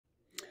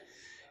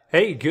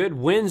Hey, good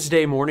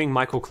Wednesday morning.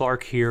 Michael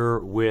Clark here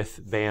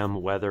with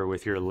BAM Weather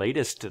with your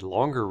latest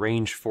longer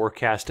range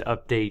forecast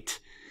update.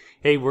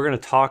 Hey, we're going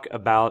to talk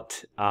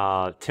about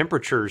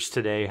temperatures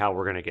today, how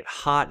we're going to get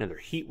hot, another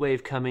heat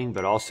wave coming,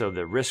 but also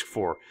the risk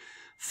for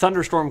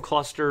thunderstorm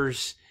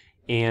clusters,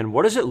 and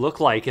what does it look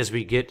like as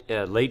we get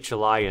late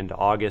July into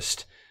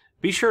August.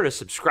 Be sure to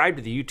subscribe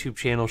to the YouTube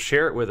channel,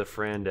 share it with a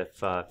friend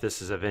if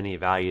this is of any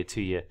value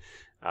to you.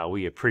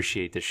 We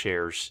appreciate the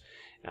shares.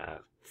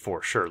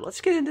 For sure.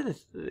 Let's get into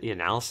the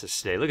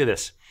analysis today. Look at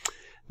this.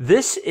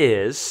 This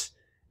is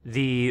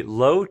the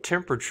low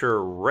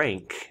temperature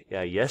rank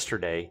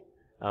yesterday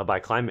by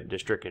climate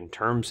district in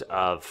terms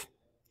of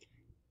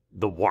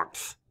the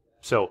warmth.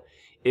 So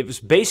it was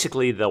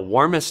basically the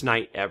warmest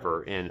night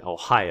ever in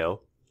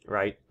Ohio,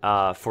 right?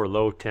 For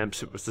low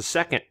temps. It was the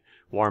second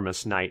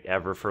warmest night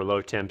ever for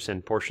low temps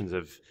in portions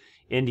of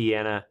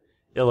Indiana,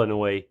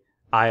 Illinois,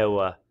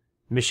 Iowa,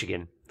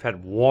 Michigan. We've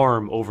had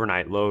warm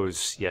overnight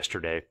lows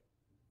yesterday.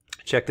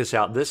 Check this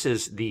out. This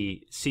is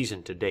the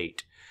season to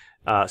date.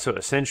 So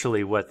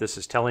essentially what this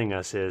is telling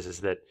us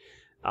is that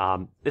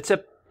it's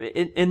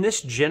in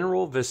this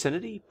general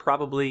vicinity,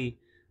 probably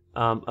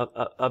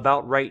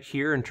about right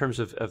here in terms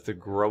of the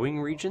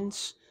growing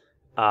regions.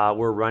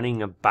 We're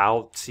running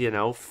about,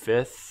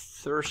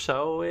 fifth or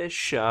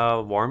so-ish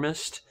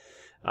warmest.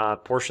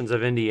 Portions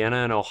of Indiana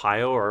and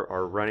Ohio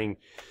are running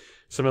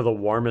some of the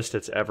warmest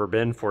it's ever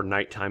been for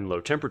nighttime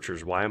low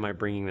temperatures. Why am I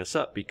bringing this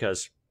up?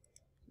 Because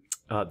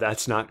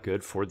that's not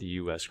good for the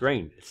U.S.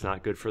 grain. It's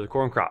not good for the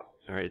corn crop.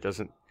 All right, it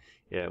doesn't.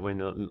 Yeah, when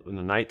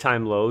the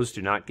nighttime lows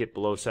do not get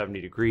below 70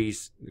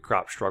 degrees, the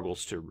crop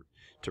struggles to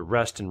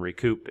rest and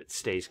recoup. It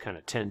stays kind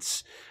of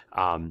tense,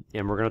 and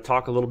we're going to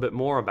talk a little bit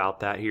more about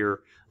that here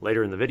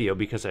later in the video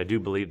because I do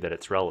believe that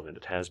it's relevant.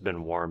 It has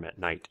been warm at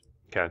night.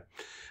 Okay,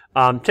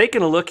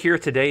 taking a look here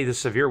today, the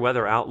severe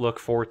weather outlook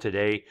for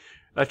today.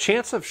 A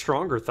chance of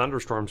stronger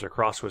thunderstorms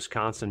across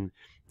Wisconsin,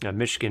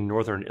 Michigan,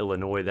 northern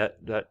Illinois.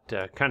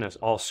 That kind of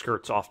all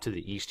skirts off to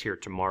the east here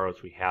tomorrow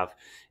as we have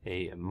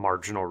a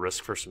marginal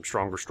risk for some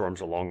stronger storms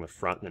along the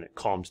front, and then it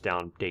calms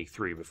down day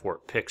 3 before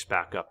it picks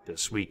back up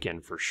this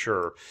weekend for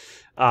sure.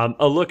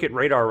 A look at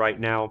radar right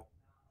now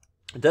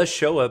does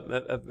show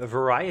a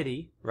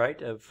variety,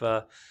 right,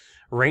 of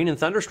rain and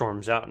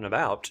thunderstorms out and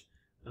about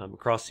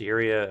across the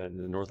area in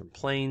the northern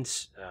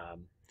plains,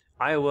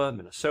 Iowa,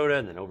 Minnesota,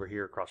 and then over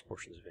here across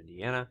portions of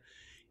Indiana.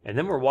 And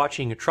then we're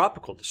watching a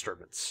tropical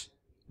disturbance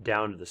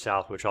down to the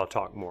south, which I'll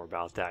talk more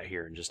about that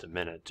here in just a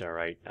minute, all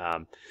right?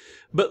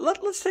 But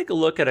let's take a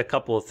look at a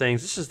couple of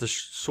things. This is the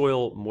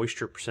soil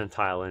moisture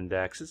percentile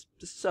index. This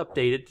is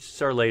updated. This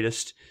is our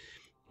latest.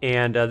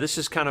 And this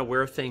is kind of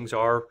where things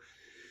are.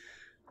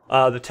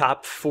 The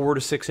top 4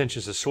 to 6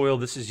 inches of soil.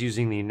 This is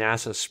using the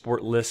NASA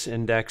Sportless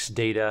Index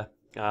data.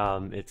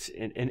 And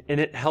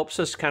it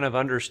helps us kind of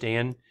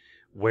understand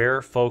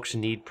where folks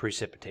need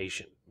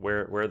precipitation,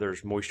 where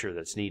there's moisture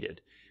that's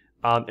needed.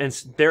 And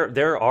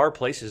there are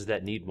places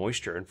that need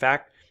moisture. In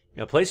fact,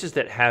 places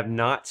that have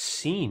not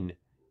seen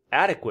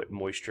adequate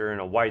moisture in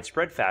a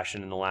widespread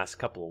fashion in the last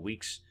couple of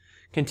weeks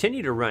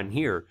continue to run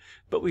here.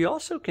 But we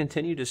also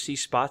continue to see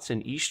spots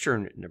in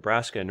eastern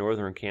Nebraska,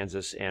 northern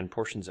Kansas, and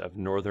portions of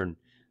northern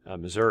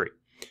Missouri.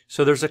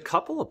 So there's a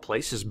couple of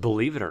places,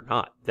 believe it or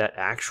not, that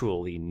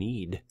actually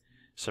need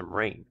some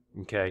rain.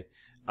 Okay,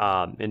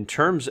 in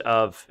terms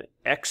of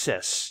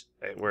excess,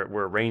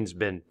 where rain's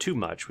been too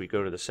much, we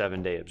go to the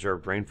 7-day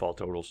observed rainfall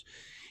totals,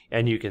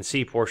 and you can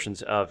see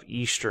portions of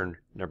eastern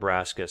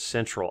Nebraska,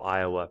 central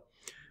Iowa,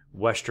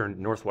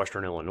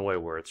 northwestern Illinois,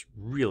 where it's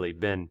really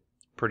been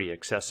pretty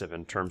excessive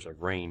in terms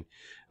of rain.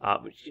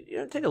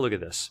 Take a look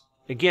at this.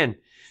 Again,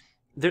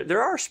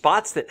 there are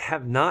spots that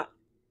have not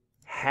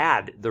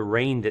had the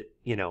rain that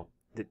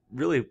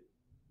really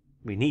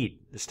we need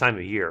this time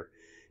of year.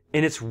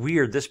 And it's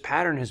weird. This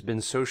pattern has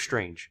been so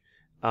strange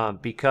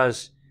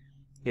because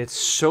it's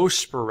so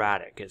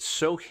sporadic. It's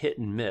so hit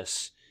and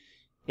miss,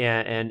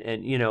 and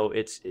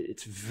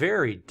it's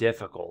very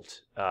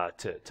difficult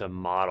to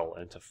model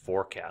and to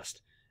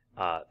forecast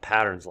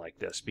patterns like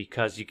this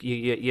because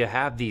you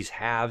have these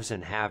haves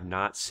and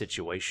have-not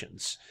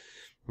situations.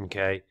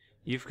 Okay,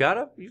 you've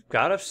got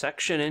a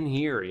section in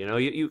here.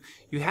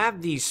 You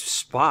have these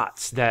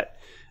spots that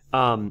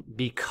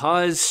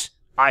because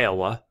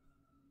Iowa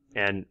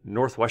and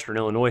northwestern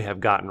Illinois have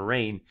gotten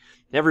rain,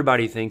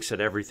 everybody thinks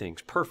that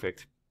everything's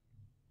perfect.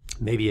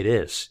 Maybe it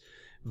is.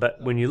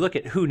 But when you look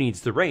at who needs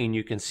the rain,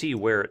 you can see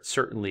where it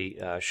certainly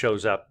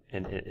shows up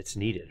and it's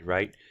needed,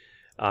 right?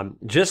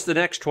 Just the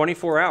next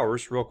 24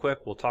 hours, real quick,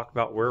 we'll talk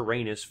about where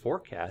rain is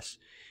forecast.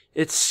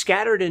 It's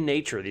scattered in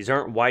nature. These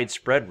aren't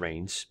widespread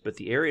rains, but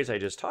the areas I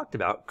just talked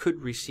about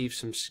could receive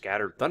some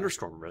scattered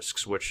thunderstorm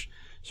risks, which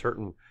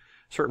certain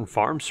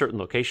farms, certain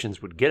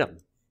locations would get them,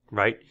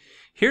 right?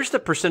 Here's the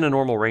percent of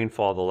normal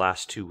rainfall the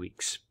last 2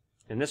 weeks.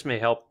 And this may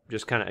help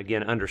just kind of,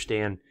 again,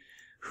 understand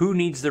who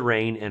needs the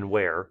rain and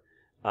where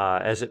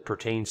as it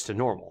pertains to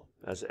normal,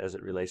 as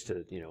it relates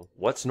to,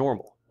 what's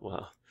normal?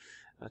 Well,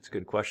 that's a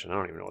good question. I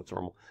don't even know what's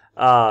normal.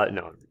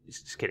 No,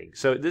 just kidding.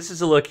 So this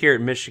is a look here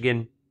at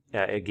Michigan,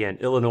 again,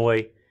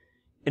 Illinois.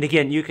 And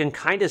again, you can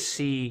kind of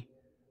see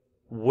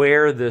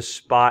where the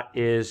spot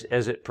is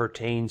as it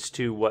pertains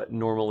to what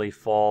normally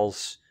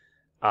falls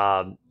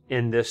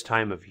in this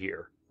time of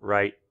year,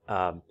 right?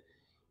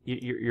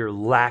 You're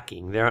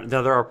lacking.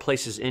 There are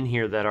places in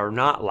here that are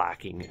not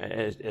lacking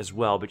as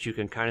well, but you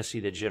can kind of see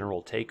the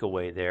general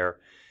takeaway there.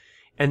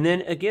 And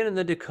then again in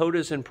the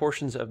Dakotas and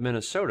portions of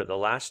Minnesota, the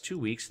last 2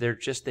 weeks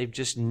they've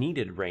just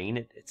needed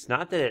rain. It's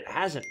not that it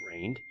hasn't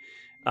rained,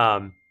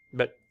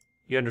 but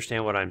you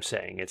understand what I'm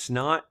saying. It's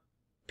not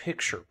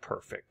picture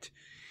perfect.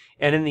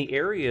 And in the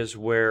areas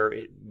where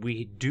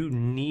we do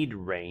need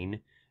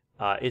rain,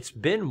 it's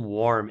been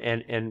warm,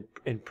 and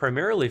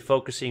primarily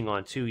focusing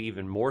on two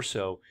even more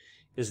so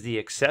is the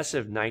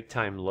excessive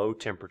nighttime low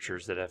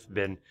temperatures that have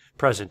been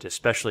present,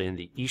 especially in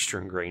the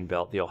eastern grain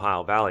belt, the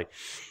Ohio Valley.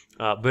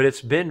 But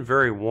it's been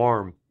very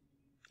warm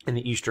in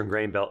the eastern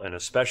grain belt, and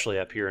especially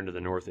up here into the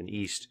north and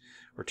east,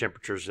 where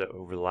temperatures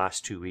over the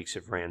last 2 weeks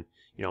have ran,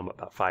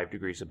 about 5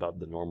 degrees above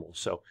the normal.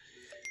 So,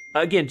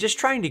 again, just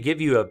trying to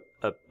give you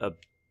a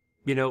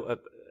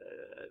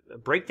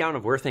breakdown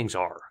of where things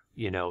are.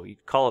 You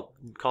call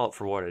it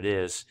for what it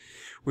is.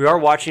 We are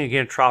watching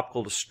again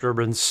tropical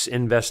disturbance,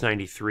 Invest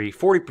 93,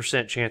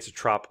 40% chance of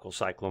tropical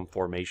cyclone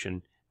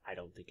formation. I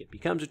don't think it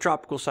becomes a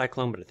tropical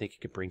cyclone, but I think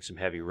it could bring some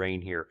heavy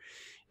rain here,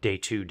 day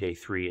 2, day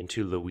 3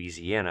 into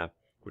Louisiana,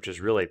 which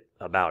is really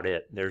about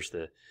it. There's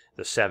the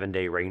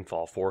 7-day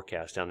rainfall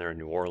forecast down there in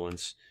New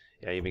Orleans.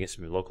 Yeah, you may get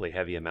some locally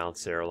heavy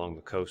amounts there along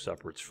the coast,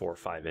 upwards 4 or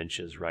 5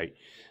 inches, right?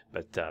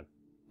 But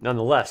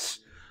nonetheless,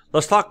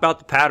 let's talk about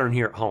the pattern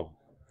here at home,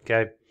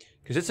 okay?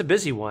 Because it's a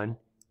busy one,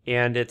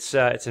 and it's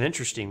an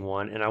interesting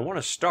one. And I want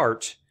to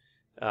start.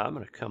 I'm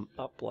going to come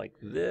up like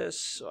this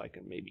so I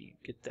can maybe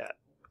get that.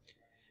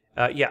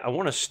 I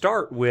want to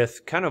start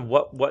with kind of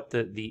what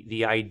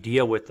the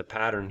idea with the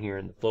pattern here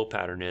and the flow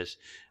pattern is.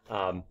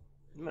 I'm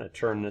going to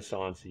turn this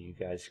on so you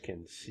guys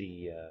can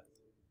see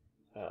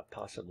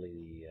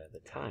possibly the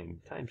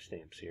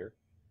timestamps here.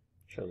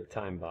 Show the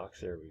time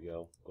box. There we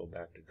go. Go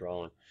back to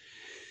drawing.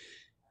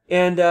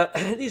 And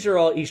these are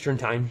all Eastern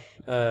time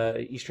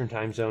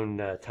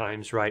zone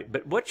times, right?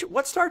 But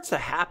what starts to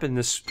happen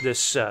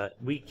this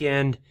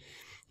weekend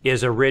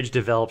is a ridge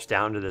develops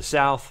down to the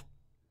south.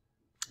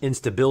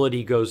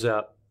 Instability goes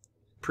up.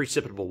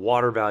 Precipitable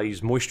water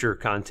values, moisture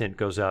content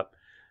goes up.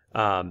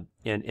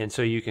 And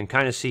so you can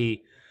kind of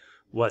see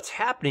what's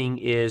happening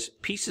is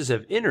pieces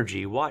of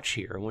energy. Watch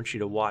here. I want you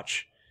to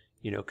watch,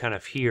 kind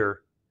of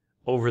here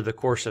over the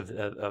course of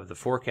the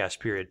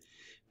forecast period.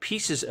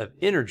 Pieces of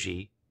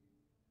energy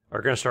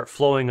are going to start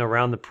flowing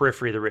around the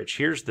periphery of the ridge.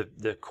 Here's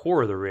the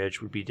core of the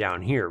ridge would be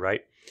down here,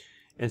 right?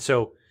 And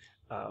so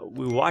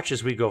we watch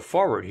as we go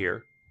forward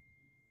here.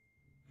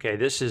 Okay,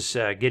 this is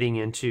getting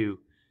into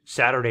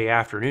Saturday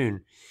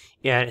afternoon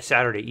and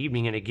Saturday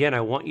evening. And again,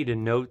 I want you to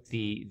note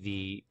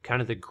the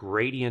kind of the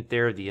gradient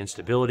there, the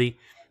instability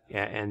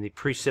and the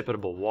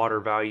precipitable water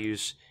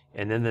values,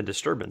 and then the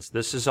disturbance.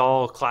 This is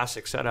all a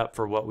classic setup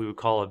for what we would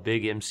call a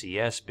big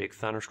MCS, big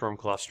thunderstorm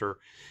cluster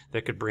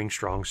that could bring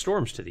strong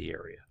storms to the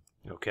area.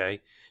 Okay,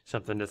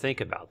 something to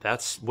think about.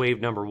 That's wave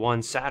number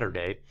 1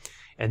 Saturday.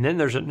 And then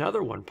there's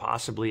another one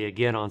possibly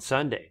again on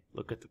Sunday.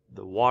 Look at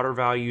the water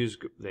values.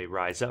 They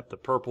rise up, the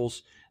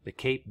purples. The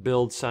Cape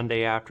builds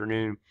Sunday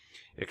afternoon.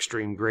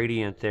 Extreme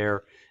gradient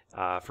there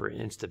for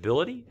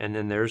instability. And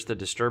then there's the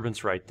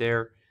disturbance right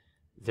there.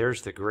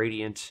 There's the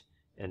gradient,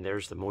 and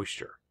there's the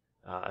moisture.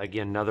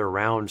 Again, another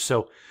round.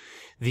 So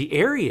the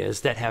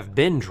areas that have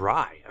been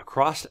dry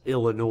across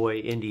Illinois,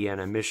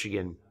 Indiana,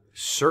 Michigan,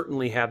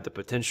 certainly have the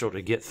potential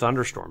to get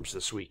thunderstorms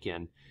this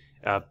weekend,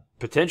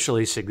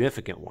 potentially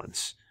significant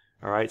ones.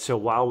 All right, so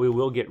while we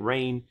will get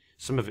rain,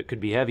 some of it could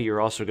be heavy.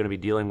 You're also going to be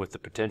dealing with the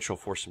potential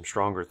for some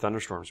stronger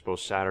thunderstorms both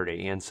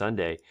Saturday and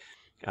Sunday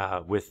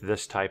with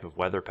this type of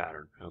weather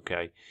pattern.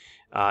 Okay,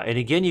 and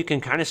again, you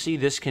can kind of see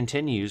this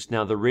continues.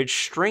 Now the ridge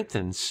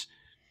strengthens.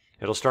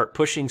 It'll start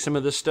pushing some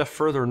of this stuff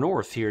further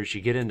north here as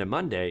you get into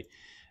Monday.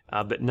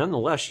 But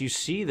nonetheless, you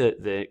see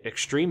the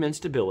extreme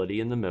instability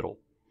in the middle,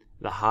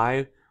 the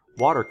high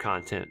water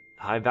content,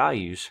 high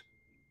values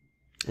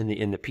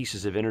in the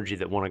pieces of energy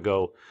that want to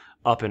go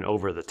up and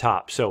over the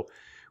top. So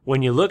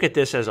when you look at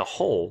this as a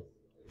whole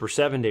for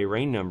 7-day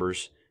rain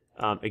numbers,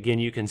 again,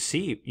 you can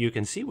see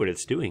what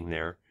it's doing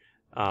there.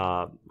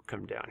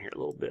 Come down here a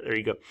little bit. There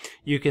you go.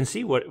 You can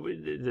see what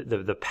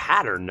the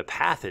pattern, the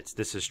path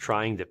this is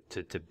trying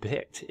to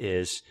depict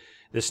is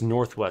this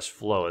northwest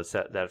flow. It's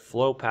that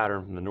flow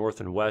pattern from the north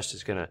and west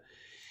is going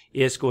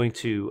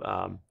to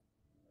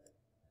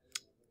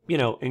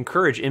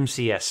encourage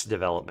MCS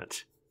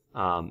development,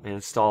 and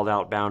installed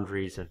out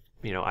boundaries and,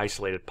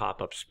 isolated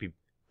pop-ups be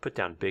put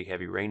down big,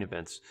 heavy rain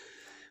events.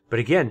 But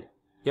again,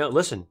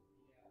 listen,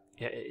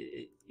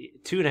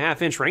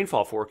 2.5-inch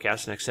rainfall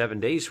forecast the next 7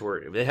 days where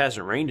it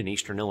hasn't rained in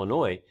eastern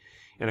Illinois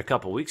in a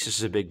couple of weeks. This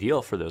is a big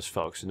deal for those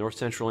folks. In north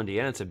central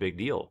Indiana, it's a big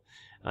deal.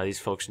 These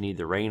folks need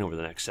the rain over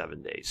the next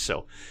 7 days.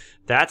 So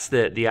that's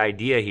the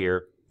idea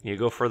here. You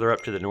go further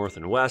up to the north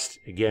and west.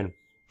 Again,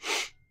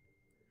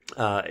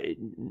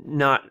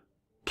 not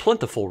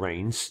plentiful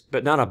rains,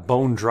 but not a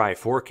bone dry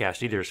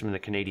forecast either. Some of the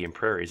Canadian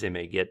prairies, they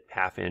may get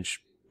half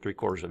inch,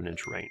 3/4 of an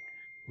inch rain.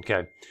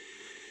 Okay.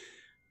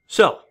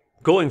 So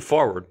going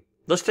forward,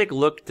 let's take a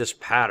look at this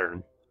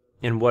pattern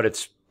and what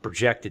it's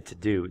projected to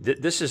do.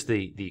 This is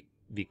the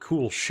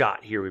cool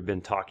shot here we've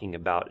been talking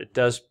about. It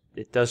does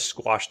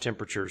squash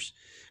temperatures,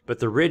 but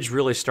the ridge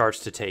really starts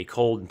to take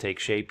hold and take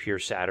shape here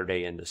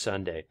Saturday into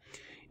Sunday.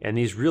 And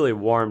these really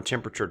warm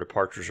temperature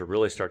departures will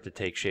really start to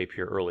take shape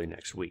here early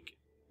next week.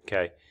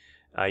 Okay.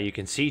 You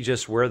can see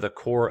just where the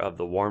core of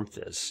the warmth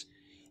is.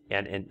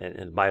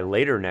 And by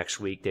later next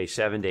week, day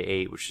 7 to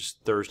 8, which is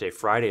Thursday,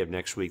 Friday of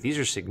next week, these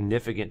are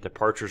significant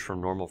departures from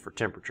normal for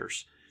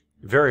temperatures.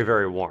 Very,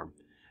 very warm.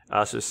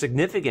 So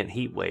significant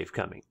heat wave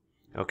coming.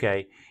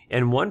 Okay.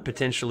 And one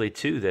potentially,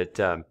 too,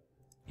 that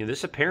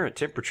this apparent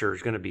temperature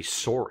is going to be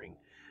soaring.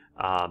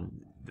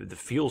 The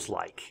feels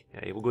like,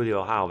 we'll go to the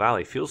Ohio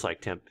Valley, feels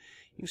like temp.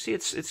 You can see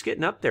it's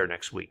getting up there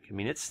next week. I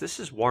mean, this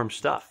is warm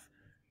stuff.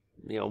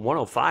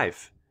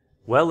 105,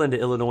 well into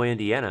Illinois,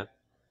 Indiana.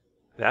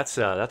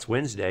 That's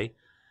Wednesday.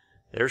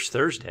 There's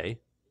Thursday.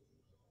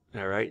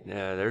 All right.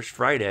 There's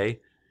Friday,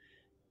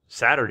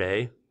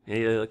 Saturday.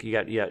 And look, you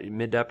got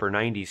mid to upper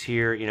 90s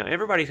here.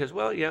 Everybody says,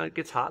 well, it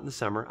gets hot in the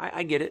summer.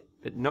 I get it.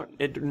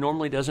 It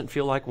normally doesn't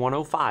feel like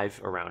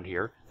 105 around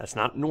here. That's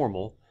not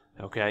normal.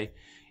 Okay.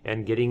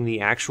 And getting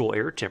the actual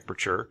air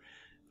temperature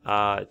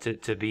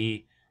to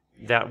be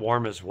that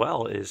warm as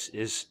well is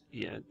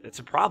it's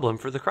a problem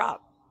for the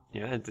crop.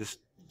 You're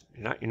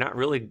not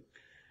really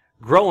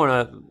growing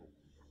a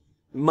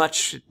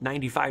much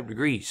 95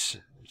 degrees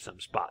in some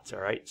spots. All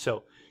right.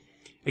 So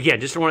again,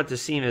 just don't want it to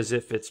seem as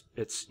if it's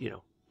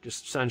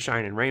just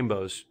sunshine and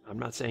rainbows. I'm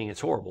not saying it's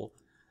horrible.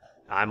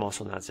 I'm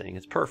also not saying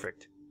it's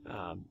perfect.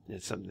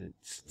 It's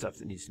stuff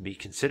that needs to be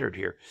considered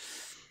here.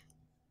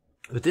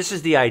 But this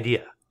is the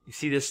idea. You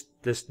see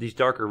these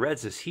darker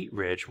reds, this heat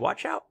ridge.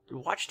 Watch out.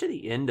 Watch to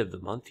the end of the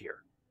month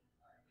here.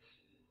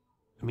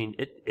 I mean,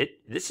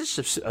 this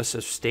is a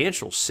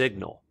substantial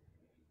signal.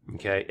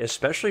 Okay,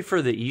 especially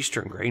for the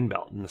eastern grain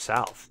belt in the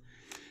south.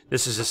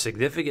 This is a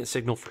significant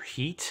signal for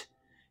heat,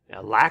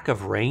 a lack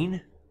of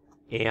rain,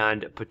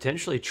 and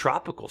potentially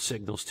tropical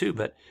signals too.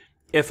 But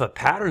if a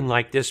pattern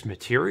like this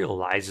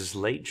materializes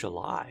late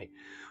July,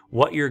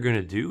 what you're going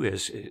to do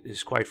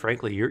is quite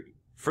frankly,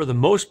 for the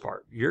most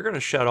part, you're going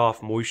to shut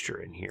off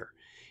moisture in here,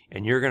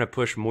 and you're going to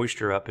push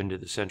moisture up into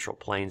the central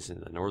plains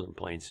and the northern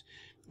plains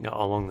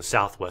along the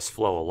southwest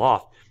flow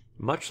aloft,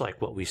 much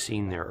like what we've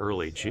seen there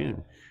early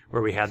June,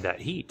 where we had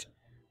that heat.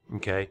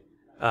 Okay.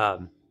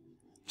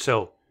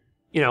 So,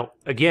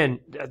 again,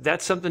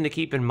 that's something to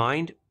keep in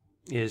mind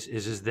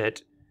is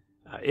that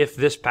if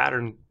this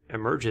pattern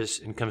emerges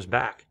and comes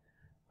back,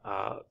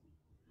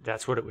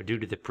 that's what it would do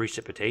to the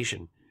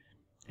precipitation.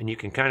 And you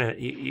can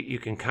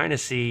kind of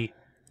see,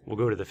 we'll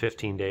go to the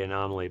 15-day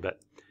anomaly, but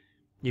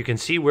you can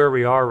see where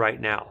we are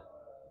right now.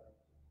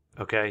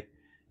 Okay.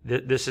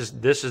 This is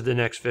the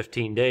next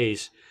 15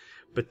 days.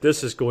 But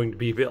this is going to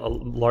be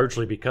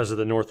largely because of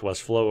the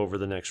northwest flow over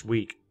the next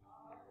week.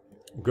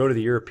 We'll go to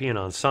the European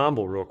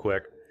ensemble real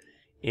quick,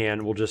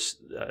 and we'll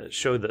just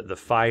show the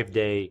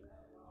 5-day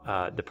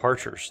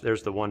departures.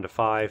 There's the 1 to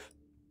 5.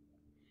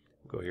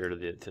 We'll go here to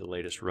the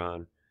latest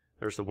run.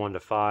 There's the 1 to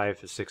 5.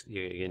 The 6.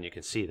 Again, you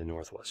can see the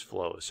northwest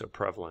flow is so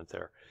prevalent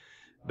there.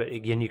 But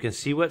again, you can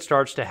see what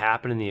starts to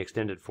happen in the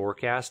extended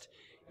forecast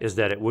is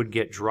that it would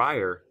get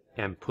drier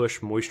and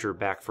push moisture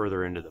back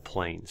further into the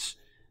plains.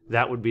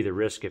 That would be the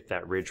risk if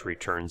that ridge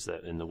returns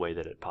that in the way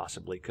that it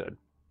possibly could.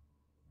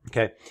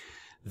 Okay,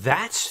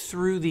 that's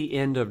through the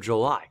end of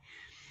July.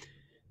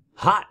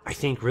 Hot, I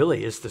think,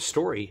 really is the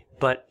story,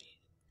 but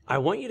I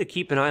want you to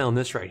keep an eye on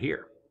this right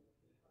here.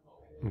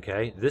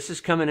 Okay, this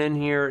is coming in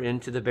here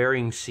into the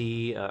Bering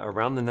Sea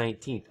around the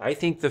 19th. I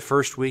think the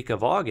first week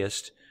of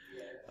August,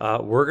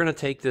 we're going to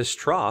take this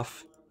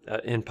trough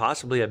and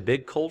possibly a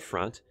big cold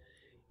front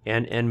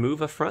and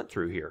move a front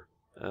through here.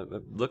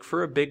 Look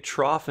for a big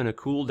trough and a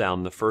cool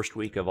down the first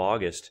week of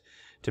August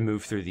to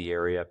move through the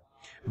area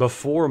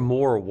before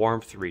more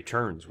warmth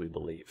returns, we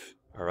believe.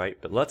 All right,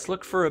 but let's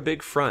look for a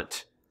big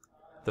front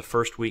the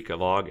first week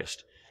of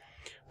August.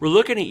 We're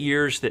looking at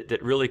years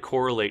that really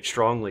correlate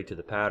strongly to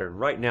the pattern.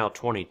 Right now,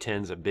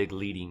 2010 is a big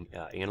leading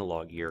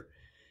analog year.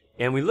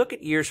 And we look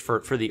at years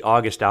for the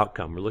August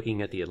outcome. We're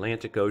looking at the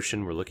Atlantic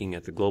Ocean. We're looking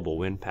at the global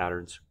wind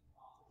patterns.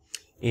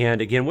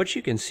 And again, what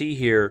you can see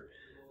here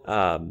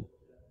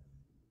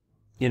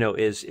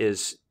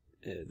is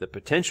the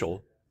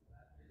potential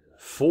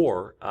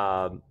for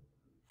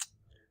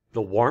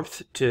the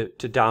warmth to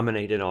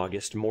dominate in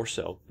August more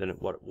so than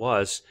what it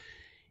was,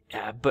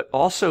 but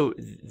also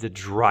the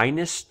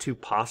dryness to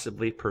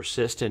possibly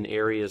persist in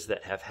areas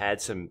that have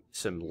had some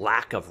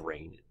lack of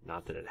rain.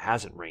 Not that it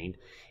hasn't rained,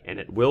 and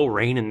it will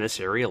rain in this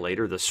area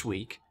later this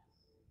week,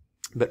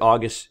 but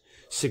August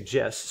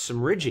suggests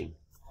some ridging.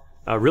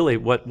 Really,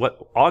 what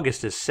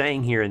August is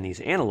saying here in these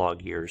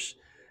analog years,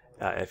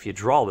 if you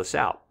draw this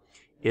out,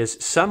 is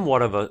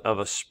somewhat of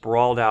a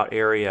sprawled out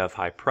area of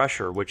high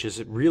pressure, which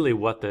is really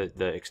what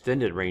the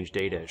extended range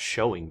data is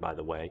showing, by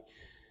the way.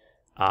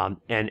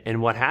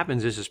 And what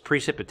happens is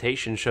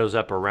precipitation shows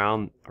up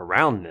around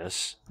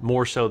this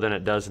more so than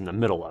it does in the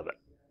middle of it.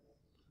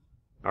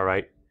 All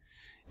right,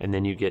 and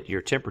then you get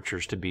your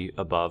temperatures to be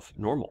above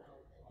normal.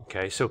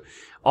 Okay, so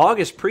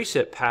August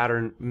precip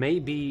pattern may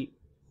be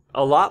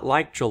a lot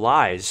like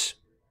July's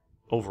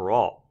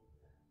overall.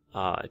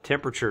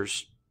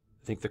 Temperatures,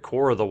 I think the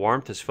core of the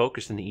warmth is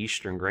focused in the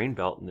eastern grain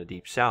belt and the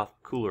deep south,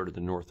 cooler to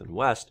the north and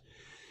west.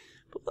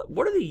 But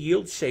what do the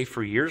yields say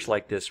for years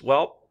like this?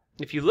 Well,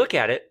 if you look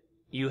at it,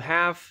 you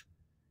have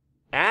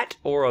at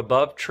or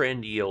above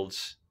trend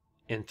yields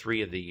in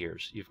 3 of the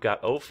years. You've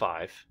got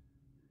 05,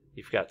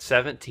 you've got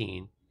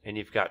 17, and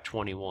you've got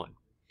 21.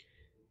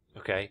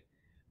 Okay?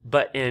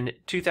 But in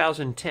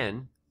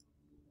 2010,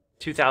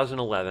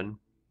 2011,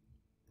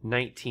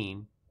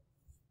 19,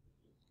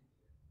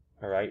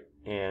 all right,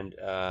 and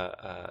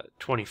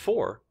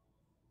 24,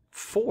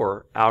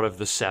 4 out of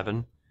the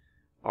 7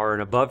 are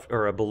an above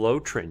or a below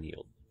trend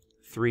yield.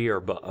 3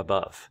 are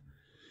above.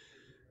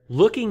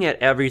 Looking at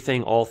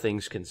everything, all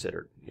things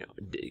considered,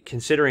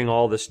 considering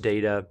all this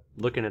data,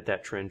 looking at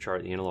that trend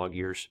chart, the analog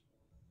years,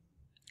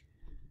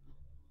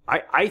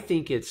 I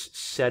think it's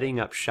setting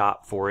up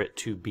shop for it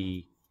to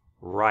be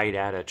right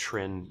at a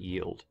trend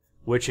yield,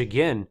 which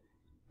again,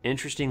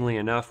 interestingly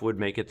enough, would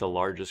make it the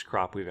largest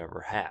crop we've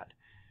ever had.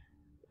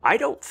 I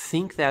don't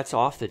think that's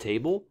off the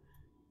table.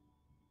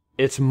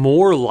 It's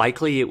more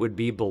likely it would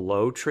be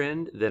below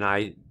trend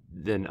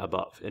than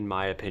above, in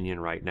my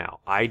opinion, right now.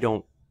 I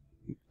don't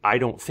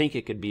think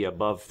it could be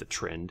above the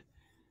trend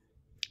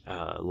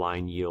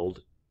line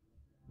yield,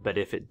 but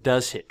if it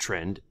does hit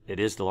trend, it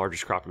is the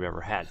largest crop we've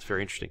ever had. It's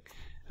very interesting.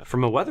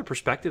 From a weather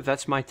perspective,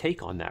 that's my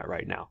take on that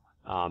right now.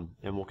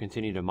 And we'll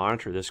continue to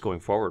monitor this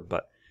going forward,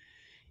 but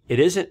it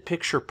isn't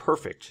picture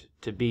perfect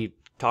to be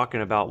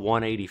talking about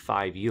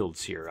 185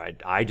 yields here.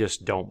 I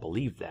just don't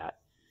believe that,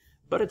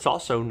 but it's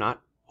also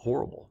not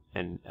horrible,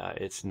 and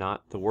it's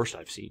not the worst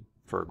I've seen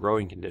for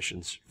growing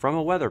conditions from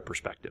a weather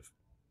perspective.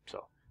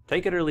 So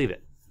take it or leave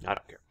it. I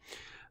don't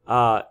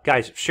care.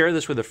 Guys, share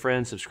this with a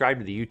friend. Subscribe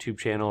to the YouTube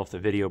channel if the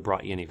video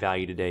brought you any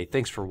value today.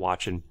 Thanks for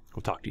watching.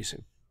 We'll talk to you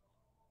soon.